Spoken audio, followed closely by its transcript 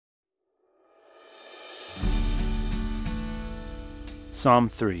Psalm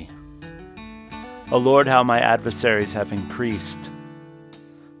 3. O Lord, how my adversaries have increased.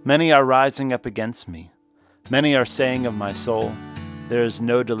 Many are rising up against me. Many are saying of my soul, there is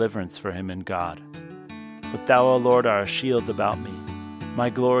no deliverance for him in God. But thou, O Lord, art a shield about me, my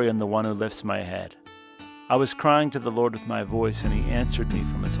glory and the one who lifts my head. I was crying to the Lord with my voice, and he answered me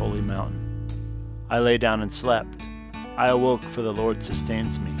from his holy mountain. I lay down and slept. I awoke, for the Lord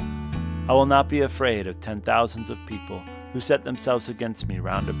sustains me. I will not be afraid of 10,000s of people who set themselves against me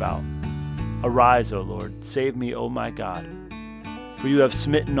round about. Arise, O Lord, save me, O my God. For you have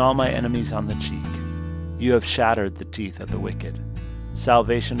smitten all my enemies on the cheek. You have shattered the teeth of the wicked.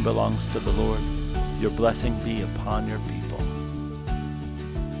 Salvation belongs to the Lord. Your blessing be upon your people.